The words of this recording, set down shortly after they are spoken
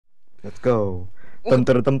Let's go. Tum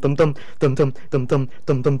tum tum tum tum tum tum tum tum tum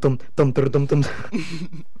tum tum tum tum tum tum.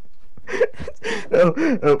 Oh,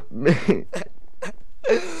 oh,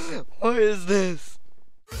 What is this?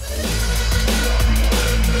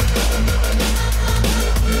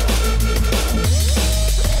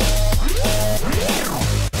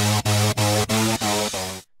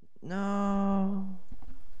 no.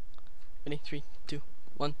 Ready? 3, 2,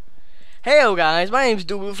 1. Heyo guys, my name's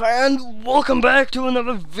Doof and welcome back to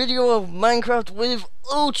another video of Minecraft with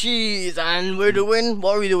Ochis. And what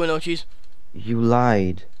are we doing, Ochis? You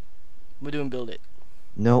lied. We're doing Build It.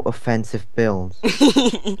 No offensive builds.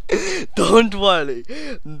 Don't worry.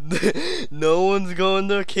 No one's going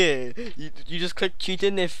to care. You just click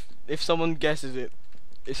cheating if someone guesses it.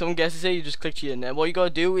 If someone guesses it, you just click cheating. And what you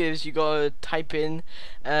gotta do is you gotta type in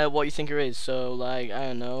what you think it is. So like, I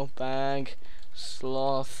don't know, bag,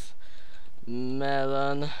 sloth,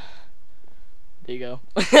 melon. There you go.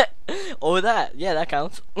 Or that. Yeah, that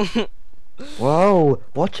counts. Whoa,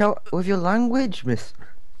 watch out with your language, miss.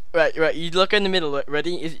 Right. You look in the middle. Right?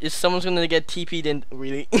 Ready? Is someone's gonna get TP'd in?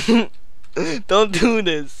 Really? Don't do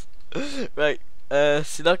this. Right. So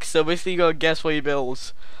look. So basically, you gotta guess what he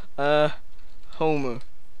builds. Homer.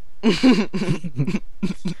 I'm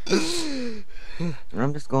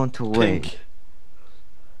just going to wait.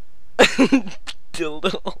 Pink.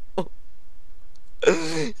 Dildo.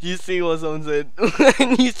 You see what someone said?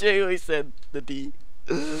 You straight away said the D.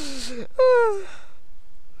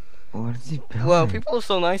 What is he building? Wow, people are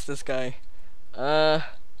so nice. This guy.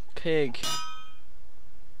 Pig.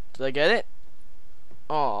 Did I get it?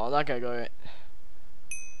 Oh, that guy got it.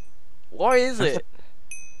 What is it?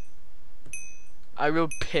 I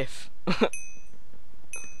wrote piff.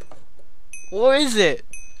 What is it?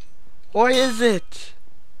 What is it?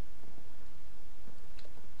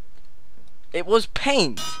 It was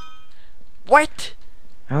paint. What?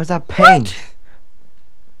 How is that paint? What?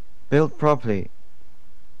 Build properly.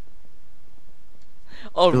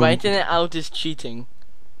 Oh, Boom. writing it out is cheating.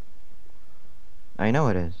 I know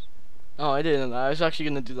it is. Oh, I didn't know that. I was actually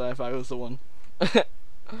gonna do that if I was the one.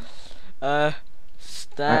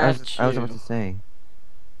 Statue. I was about to say.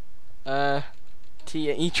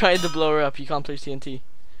 He tried to blow her up. You can't place TNT.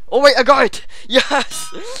 Oh wait, I got it!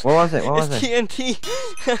 Yes! What was it? What was it's it? TNT!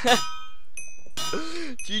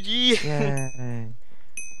 GG! Yay.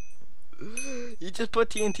 He just put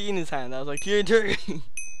TNT in his hand. I was like, TNT!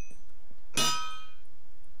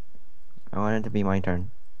 I want it to be my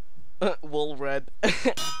turn. Wool red.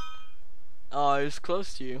 Oh, it was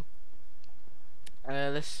close to you.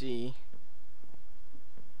 Let's see.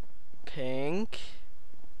 Pink.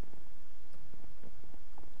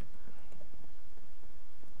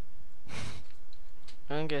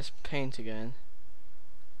 I guess paint again.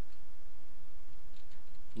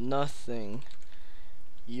 Nothing.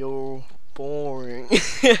 You're boring.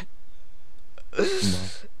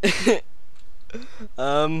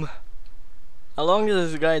 No. How long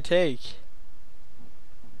does this guy take?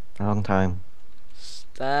 A long time.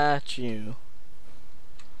 Statue.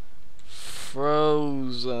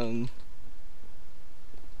 Frozen.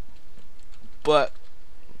 But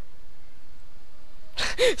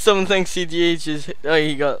someone thinks CDH is. Oh,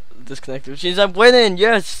 he got disconnected. Which means I'm winning.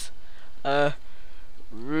 Yes.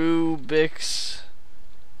 Rubik's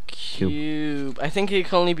cube. I think it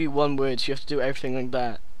can only be one word, so you have to do everything like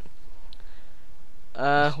that.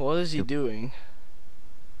 What is he doing?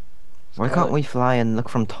 Why can't we fly and look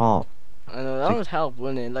from top? I know that would help,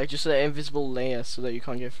 wouldn't it? Like just an invisible layer so that you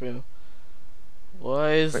can't get through.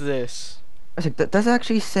 What is this? Does it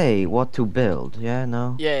actually say what to build? Yeah,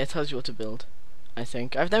 no? Yeah, it tells you what to build. I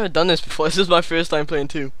think I've never done this before. This is my first time playing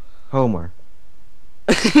too. Homer.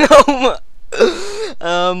 No.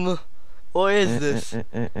 What is this?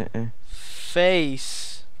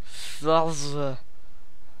 Face. Fuzz.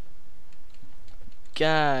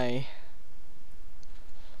 Guy.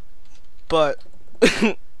 But.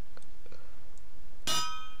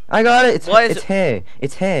 I got it. It's it? hair.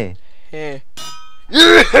 It's hair. Here.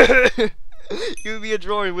 Give me a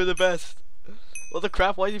drawing. We're the best. What the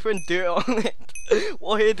crap? Why is he putting dirt on it?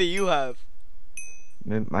 What hair do you have?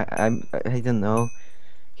 I don't know.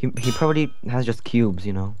 He probably has just cubes,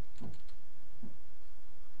 you know.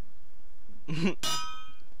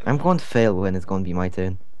 I'm going to fail when it's going to be my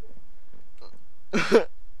turn.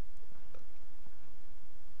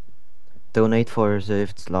 Donate for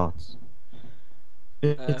reserved slots.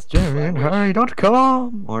 It's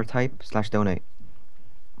JerryandHarry.com or type /donate.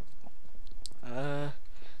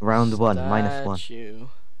 Round 1 -1.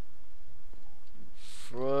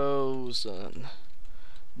 Frozen.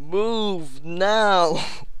 Move now.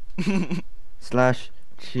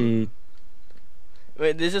 /cheat.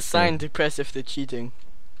 Wait, there's a sign to press if they're cheating.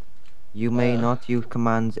 You may not use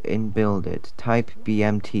commands in build it. Type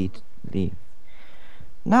BMT to leave.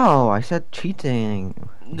 No, I said cheating.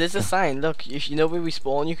 There's a sign. Look, if you know where we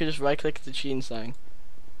spawn, you can just right click the cheating sign.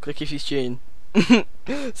 Click if he's cheating.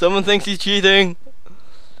 Someone thinks he's cheating.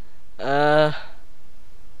 Where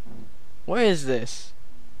is this?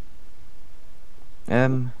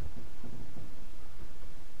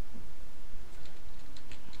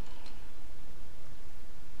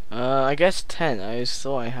 I guess 10. I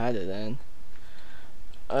thought I had it then.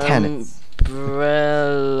 10.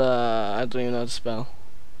 Umbrella. I don't even know how to spell.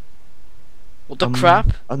 What the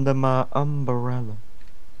crap? Under my umbrella.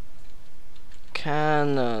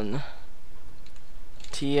 Cannon.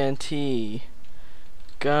 TNT.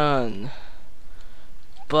 Gun.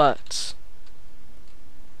 Butt.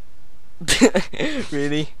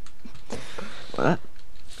 Really? What?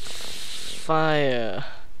 Fire.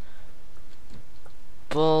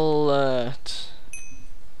 Bullet.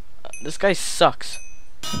 This guy sucks.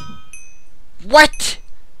 What?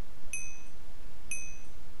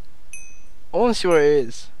 I wanna see where it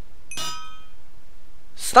is.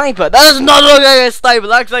 Sniper! That does not look like a sniper,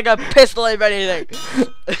 that looks like a pistol if anything.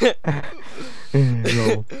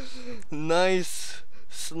 No. Nice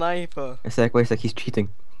sniper. It's like he's cheating.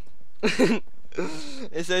 It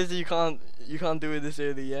says you can't do it this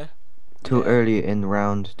early, yeah? Too early in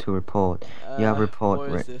round to report. Yeah, report.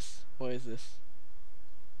 What is this? What is this?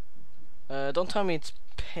 Don't tell me it's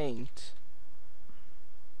paint.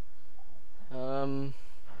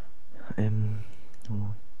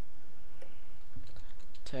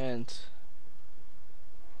 Tent.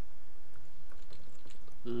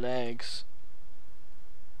 Legs.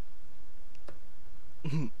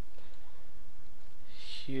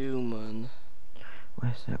 Human.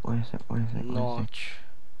 Where's it? Notch.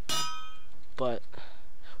 But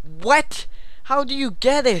what? How do you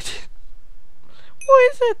get it?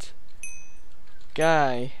 What is it?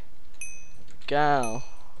 Guy. Gal.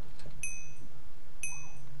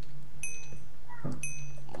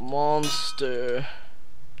 Monster.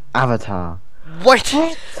 Avatar. What? Who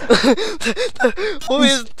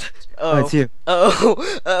is? Oh, it's you.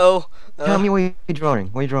 Oh. Tell me what you're drawing.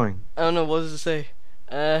 What are you drawing? I don't know. What does it say?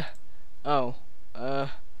 Oh.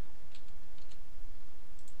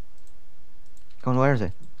 Come on, where is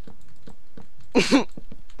it?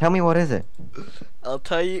 Tell me what is it? I'll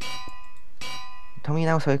tell you. Tell me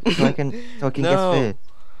now so I can No. guess it.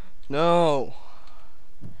 No.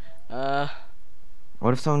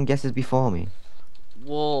 What if someone guesses before me?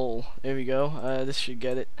 Wall. There we go. This should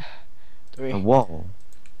get it. 3. A wall.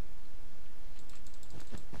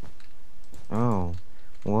 Oh.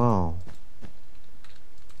 Whoa.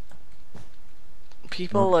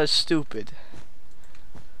 People are stupid.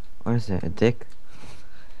 What is it? A dick?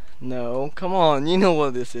 No, come on. You know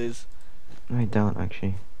what this is. I don't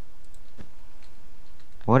actually.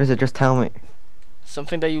 What is it? Just tell me.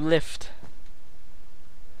 Something that you lift.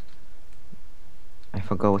 I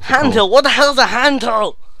forgot what's Handle. What the hell's a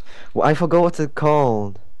handle? Well, I forgot what's it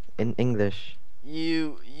called in English.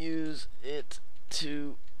 You use it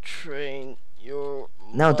to train your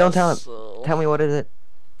No, don't tell him. muscle. Tell me what is it.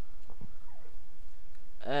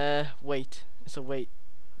 Weight. It's a weight.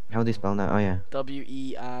 How do you spell that? Oh yeah.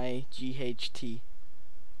 WEIGHT.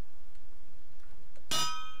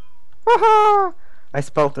 Haha! I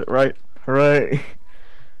spelled it right. Hooray!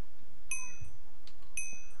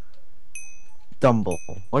 Dumble.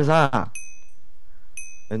 What is that?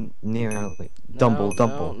 And nearly Dumble.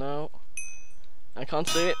 No. I can't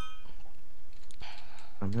say it.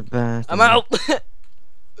 I'm the best. I'm out.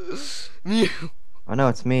 Mew. Oh no,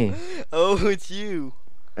 it's me. Oh, it's you.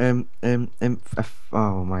 Oh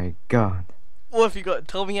my god. What if you got?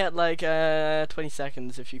 Tell me at like 20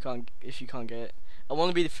 seconds if you can't get it. I want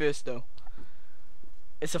to be the first though.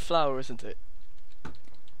 It's a flower, isn't it?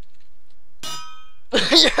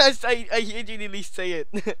 Yes, I heard you at least say it.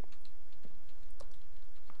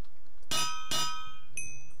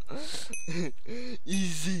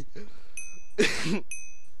 Easy.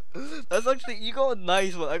 That's actually, you got a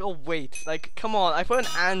nice one. I got weight. Like, come on, I put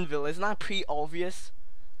an anvil. Isn't that pretty obvious?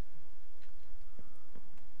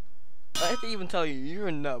 I have to even tell you, you're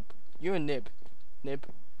a nub. You're a nib. Nib.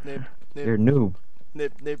 You're a noob.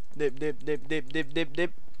 Nib.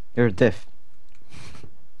 You're a diff.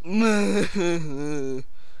 I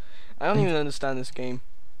don't even understand this game.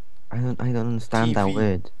 I don't understand that TV.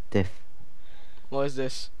 word. Diff. What is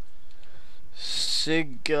this?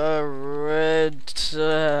 Cigarette.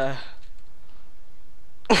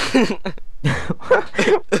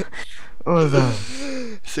 What was that?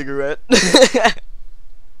 Cigarette.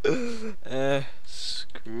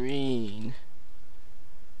 Screen.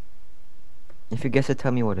 If you guess it,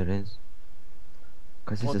 tell me what it is.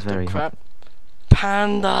 Because this What is the very crap? hard.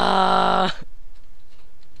 Panda!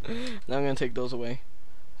 Now I'm gonna take those away.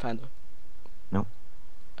 Panda. Nope.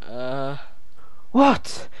 Uh,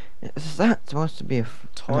 What? Is that supposed to be a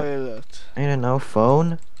toilet. I don't know,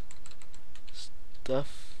 phone?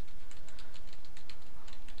 Stuff.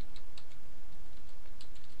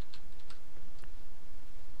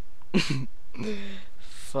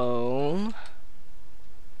 Phone.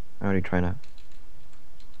 I already tried that.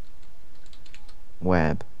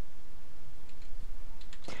 Web.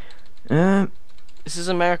 This is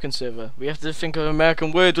American server. We have to think of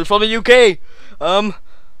American words. We're from the UK.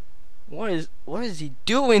 What is he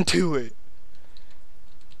doing to it?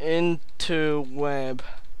 Interweb.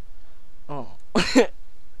 Oh.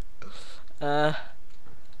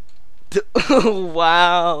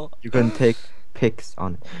 Wow. You can take pics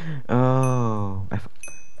on it. Oh.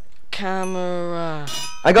 Camera.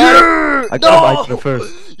 I got it! I got No! it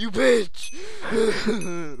first. You bitch!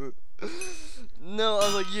 No, I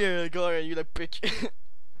was like, yeah, I got it. You like bitch.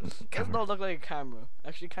 Does Camera. not look like a camera.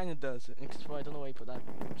 Actually, kind of does. Except for I don't know why you put that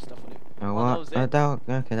stuff on it. Oh, Well, that what? was it.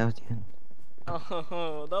 Okay, that was the end.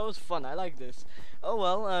 Oh, that was fun. I like this. Oh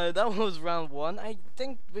well, that was round 1. I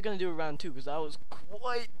think we're gonna do round 2 because that was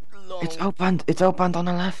quite long. It's opened. It's opened on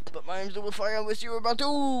the left. But my arms will fire and wish you were round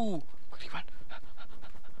 2. Quickly run.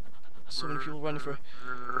 So many people running for.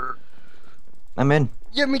 I'm in.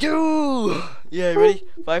 Yeah, me too. Yeah, ready?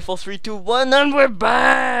 5, 4, 3, 2, 1, and we're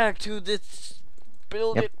back to this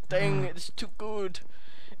build Yep. it thing. It's too good.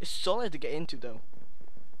 It's solid to get into though.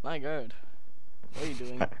 My god. What are you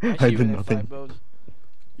doing? I see you did in nothing. F5 mode.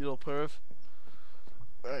 You little perv.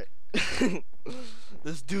 Alright.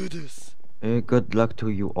 Let's do this. Good luck to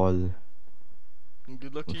you all. And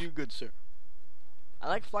good luck to you, good sir. I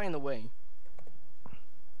like flying away.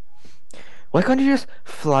 Why can't you just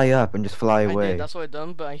fly up and just fly I away? did, that's what I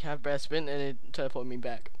done, but I have bad spin and it teleported me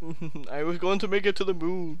back. I was going to make it to the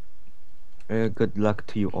moon. Good luck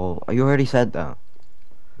to you all. You already said that.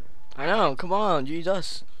 I know, come on,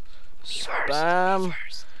 Jesus. Spam.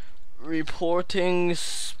 Reporting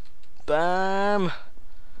spam.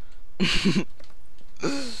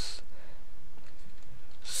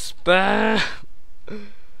 Spam.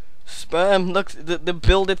 Spam. Look, the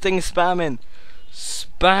build it thing spamming.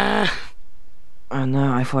 Spam. Oh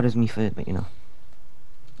no, I thought it was me fit, but you know.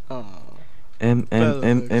 Oh.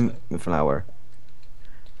 Flower.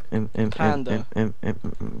 Panda.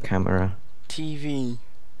 Camera. TV.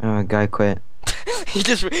 Oh, guy quit.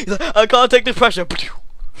 he's like, I can't take the pressure.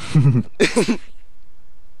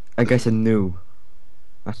 I guess a noob.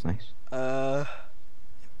 That's nice. I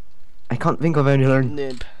can't think of anything.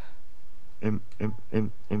 Nib.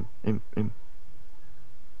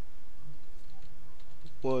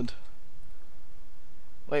 Wood.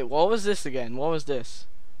 Wait, what was this again? What was this?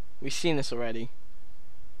 We've seen this already.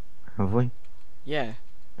 Have we? Yeah.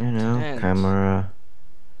 I know. Tent. Camera.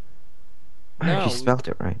 I No, actually spelled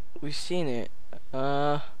it right. We've seen it.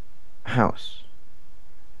 House.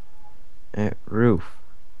 Roof.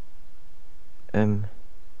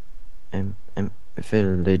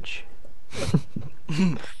 Village.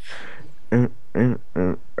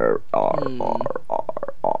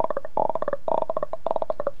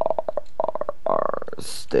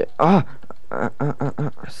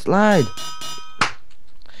 Slide.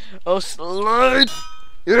 Oh, slide!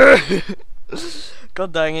 Yeah!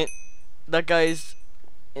 God dang it. That guy's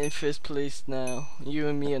in first place now. You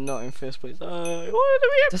and me are not in first place. Why are we in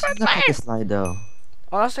Doesn't first look like a place? slide though.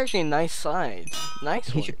 Oh, that's actually a nice slide. Nice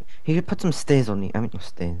He one. should put some stairs on it. I mean, no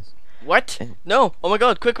stairs. What? Eh. No! Oh my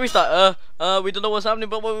god, quick restart. We don't know what's happening,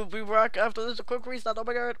 but we'll be back after this. A quick restart. Oh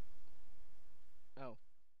my god. Oh.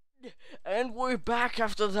 And we're back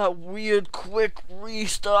after that weird quick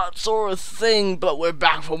restart sort of thing, but we're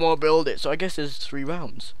back for more build it. So I guess there's 3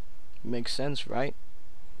 rounds. Makes sense, right?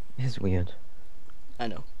 It's weird. I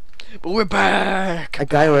know. But we're back! A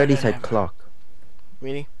guy already Better said than ever. clock.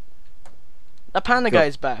 Really? That panda Go.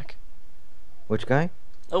 guy's back. Which guy?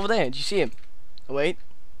 Over there, did you see him? Oh wait.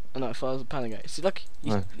 Oh no, I thought it was a panda guy. See, look,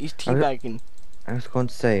 Where? he's Okay. teabagging. I was going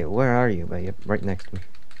to say, where are you? But you're right next to me.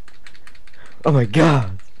 Oh my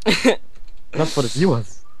god! Not for the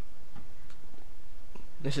viewers.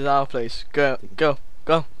 This is our place. Go, go,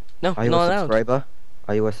 go. No, Are you're you not a allowed. subscriber?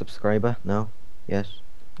 Are you a subscriber? No? Yes?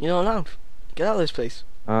 You're not allowed. Get out of this place.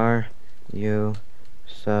 Are you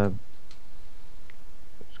subscriber?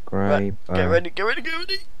 Get ready, get ready, get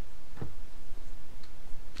ready.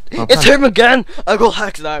 Oh, It's fuck. him again! I got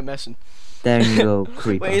hacked and I'm messing. There you go,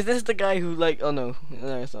 creeper. Wait, is this the guy who like, oh no,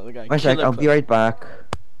 no, it's not the guy. One sec, Killer I'll be right back.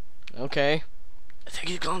 Okay. I think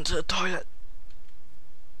he's gone to the toilet.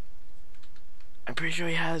 I'm pretty sure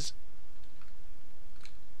he has.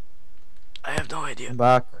 I have no idea. I'm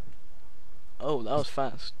back. Oh, that was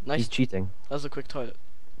fast. Nice. He's cheating. That was a quick toilet.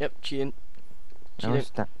 Yep, cheating.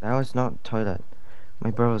 That was not toilet.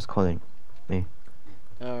 My brother's calling me.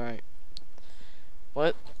 Alright.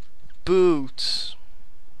 What? Boots.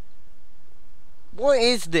 What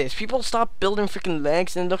is this? People stop building freaking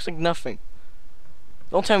legs and it looks like nothing.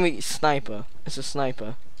 Don't tell me it's sniper. It's a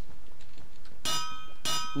sniper.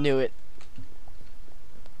 Knew it.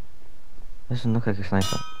 Doesn't look like a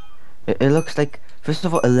sniper. It looks like, first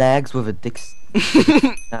of all, a legs with a dick.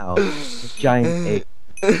 Now, a giant egg.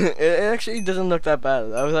 It actually doesn't look that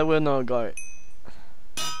bad. I wouldn't know I got it.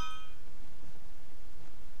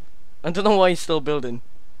 I don't know why he's still building.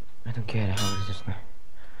 I don't get it. How is this now?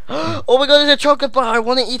 Oh my god, there's a chocolate bar! I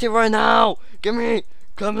want to eat it right now! Give me!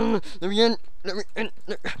 Come on! Let me in! Let me in!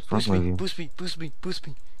 Boost wrong with me! you? Boost me! Boost me! Boost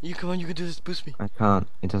me! You come on! You can do this! Boost me! I can't.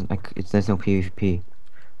 It doesn't. There's no PvP.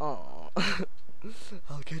 Oh,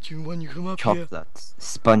 I'll get you when you come up here. Chocolates,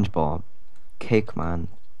 SpongeBob, Cake Man,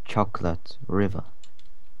 chocolate, river,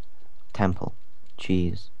 temple,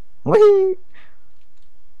 cheese, whee,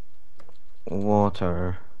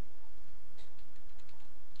 water.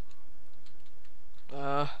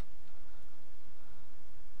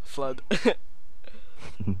 Flood.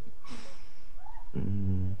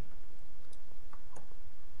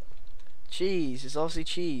 Cheese. It's obviously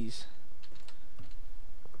cheese.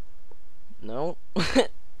 No.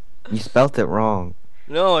 You spelt it wrong.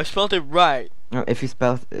 No, I spelled it right. No, if you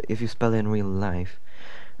spell it in real life,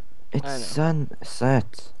 I know. it's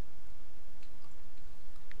sunset.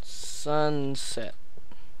 Sunset.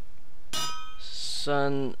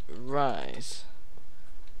 Sunrise.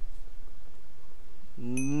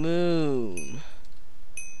 Moon.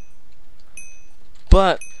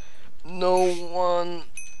 But no one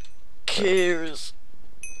cares.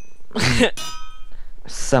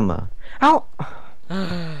 Summer. Ow!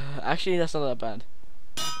 Actually, that's not that bad.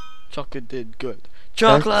 Chocolate did good.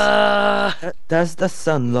 Chocolate! Does the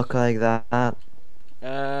sun look like that?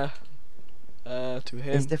 To him.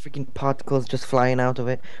 Is there freaking particles just flying out of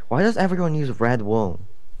it? Why does everyone use red wool?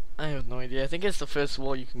 I have no idea. I think it's the first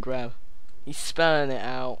wall you can grab. He's spelling it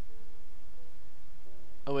out.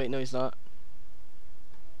 Oh wait, no he's not.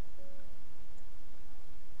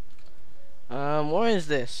 What is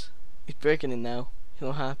this? He's breaking it now. He's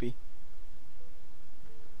not happy.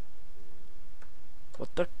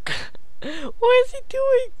 What the? What is he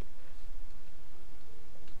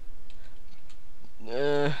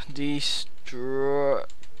doing? Destruction.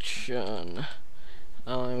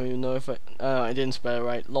 I don't even know if I didn't spell it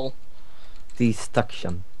right. Lol.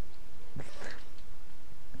 Destruction.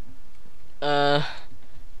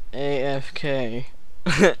 AFK.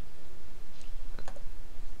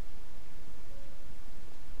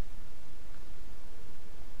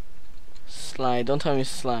 Slide. Don't tell me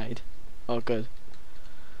slide. Oh, good.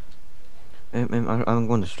 I'm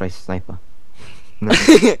going to strike sniper.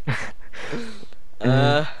 You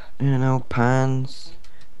know, pans,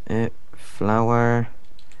 flower,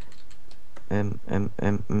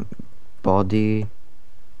 body,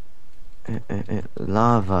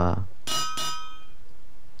 lava.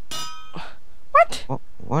 What?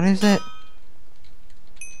 What is it?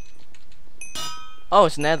 Oh,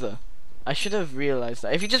 it's nether. I should have realized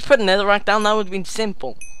that. If you just put netherrack down, that would have been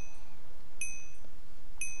simple.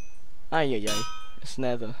 Ay. It's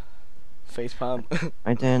nether. Facepalm.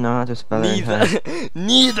 I didn't know how to spell it.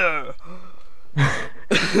 Neither.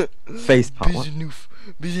 Facepalm.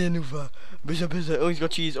 Oh, he's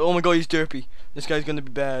got cheese. Oh my god, he's derpy. This guy's gonna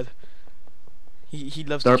be bad. He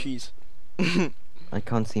loves the cheese. I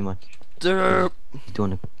can't see much. Derp. He's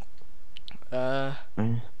doing it.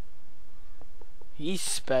 He's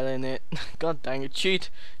spelling it. God dang it. Cheat.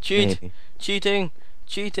 Maybe. Cheating.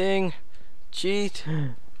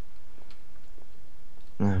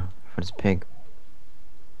 No, for this pig.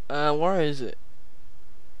 Where is it?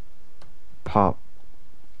 Pug.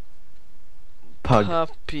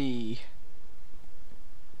 Puppy.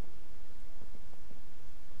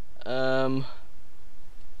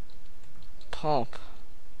 Pop.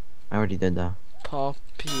 I already did that.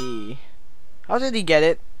 Poppy. How did he get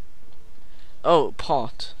it? Oh,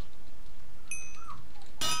 pot.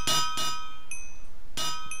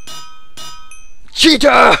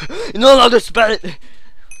 Cheater! You're not allowed to spell it!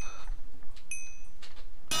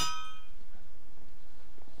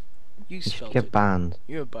 You spelled Get it. banned.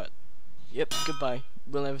 You're a butt. Yep, goodbye.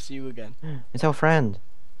 We'll never see you again. It's our friend.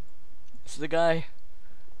 It's the guy.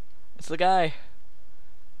 It's the guy.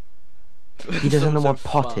 He doesn't know Someone what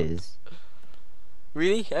said pot fuck. is.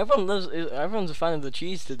 Really? Everyone's a fan of the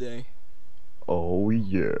cheese today. Oh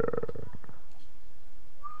yeah.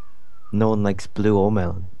 No one likes blue or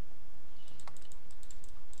melon.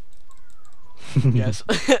 Yes.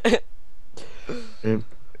 Um,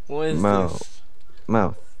 What is mouth. this?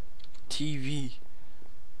 Mouth. TV.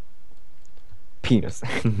 Penis.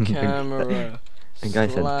 Camera. A guy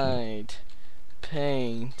said Slide.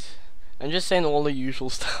 Paint. I'm just saying all the usual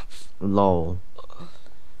stuff. lol.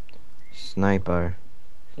 Sniper.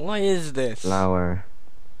 What is this? Flower.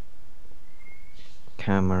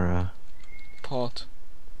 Camera. Pot.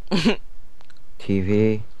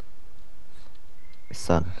 TV.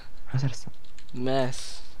 Sun. How's that a sun?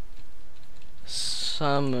 Mess.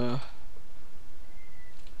 Summer.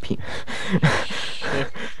 Penis.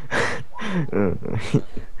 Ship.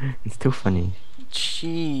 It's too funny.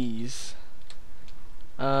 Cheese.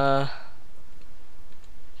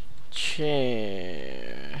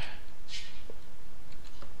 Chair.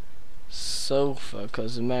 Sofa,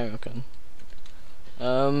 cause American.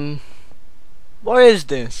 What is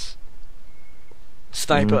this?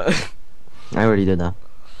 Sniper. I already did that.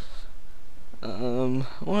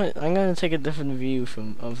 What? I'm gonna take a different view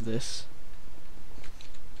of this.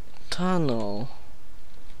 Tunnel.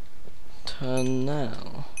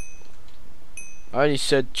 Tunnel. I already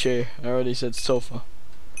said chair. I already said sofa.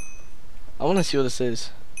 I wanna see what this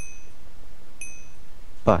is.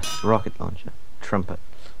 Bus. Rocket launcher. Trumpet.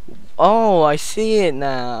 Oh, I see it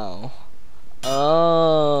now.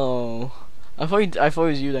 Oh. I thought it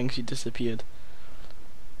was you then 'cause you disappeared.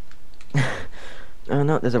 Oh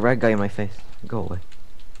no, there's a red guy in my face. Go away.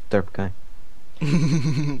 Derp guy.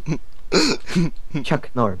 Chuck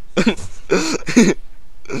Norris.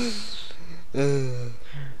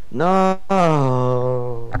 No.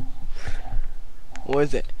 What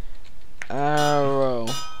is it? Arrow.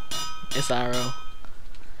 It's arrow.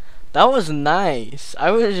 That was nice.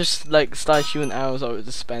 I would just like start shooting arrows out of the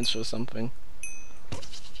dispenser or something.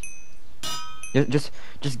 Just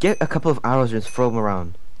get a couple of arrows and just throw them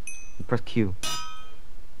around. And press Q.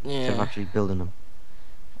 Instead of Yeah. actually building them.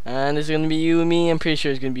 And it's gonna be you and me. I'm pretty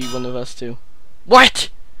sure it's gonna be one of us too. What?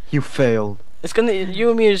 You failed. It's gonna you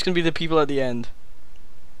and me are just gonna be the people at the end.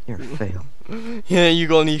 You're a fail. Yeah, you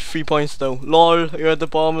gonna need 3 points though. Lol, you're at the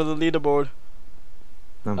bottom of the leaderboard.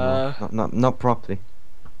 No, no, not properly.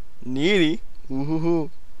 Nearly. Ooh.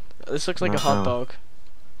 This looks like a Not hot now. dog.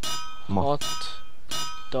 Moth.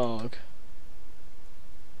 Hot dog.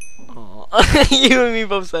 Aw. You and me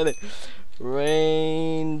both said it.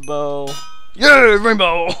 Rainbow. Yeah,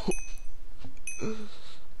 rainbow.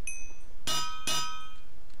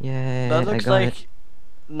 Yeah, That I looks got like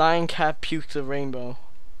 9 cat pukes of rainbow.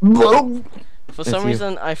 it. For That's some you.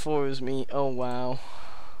 reason, I thought it was me. Oh wow.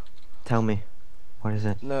 Tell me, what is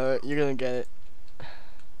it? No, you're gonna get it.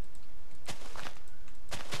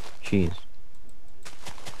 Cheese.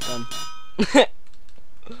 Done.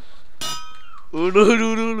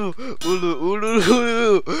 Ulu.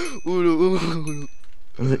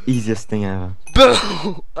 That's the easiest thing ever.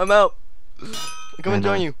 Boom! I'm out. I come I and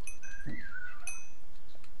join know. you.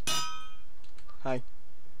 Hi.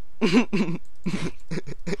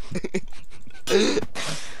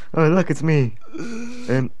 Oh look, it's me.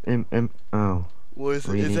 Oh, What is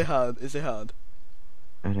it? Is Really? it hard? Is it hard?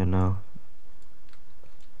 I don't know.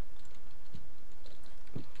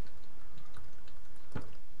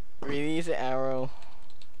 Really? Is it arrow?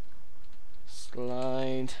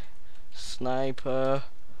 Slide. Sniper.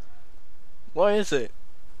 What is it?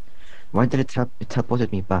 Why did it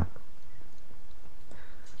teleported me back?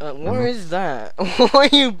 Where is that? What are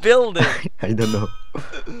you building? I don't know.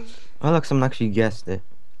 Oh look, someone actually guessed it.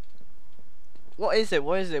 What is it?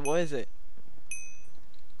 What is it? What is it?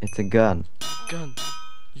 It's a gun. Gun.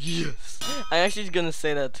 Yes. I actually was gonna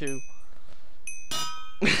say that too.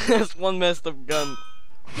 That's one messed up gun.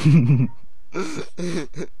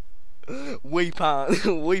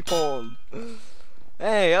 Weapon. Weapon.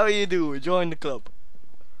 Hey, how you doing? Join the club.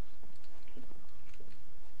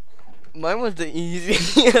 Mine was the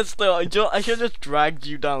easiest though. I should have just dragged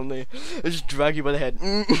you down there. I just drag you by the head.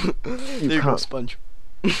 There you go, can't. sponge.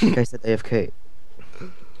 I said AFK.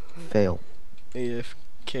 Fail.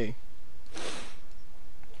 AFK.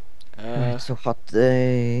 It's so hot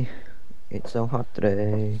today. It's so hot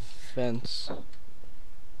today. Fence.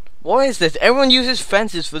 What is this? Everyone uses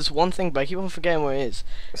fences for this one thing, but I keep on forgetting what it is.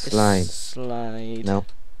 It's Slide. Slide. No.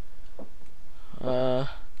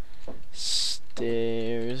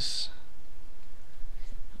 Stairs.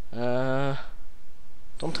 Don't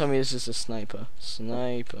tell me this is a sniper.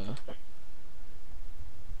 Sniper.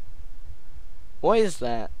 What is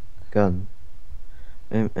that? Gun.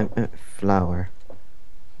 Flower.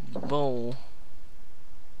 Bowl.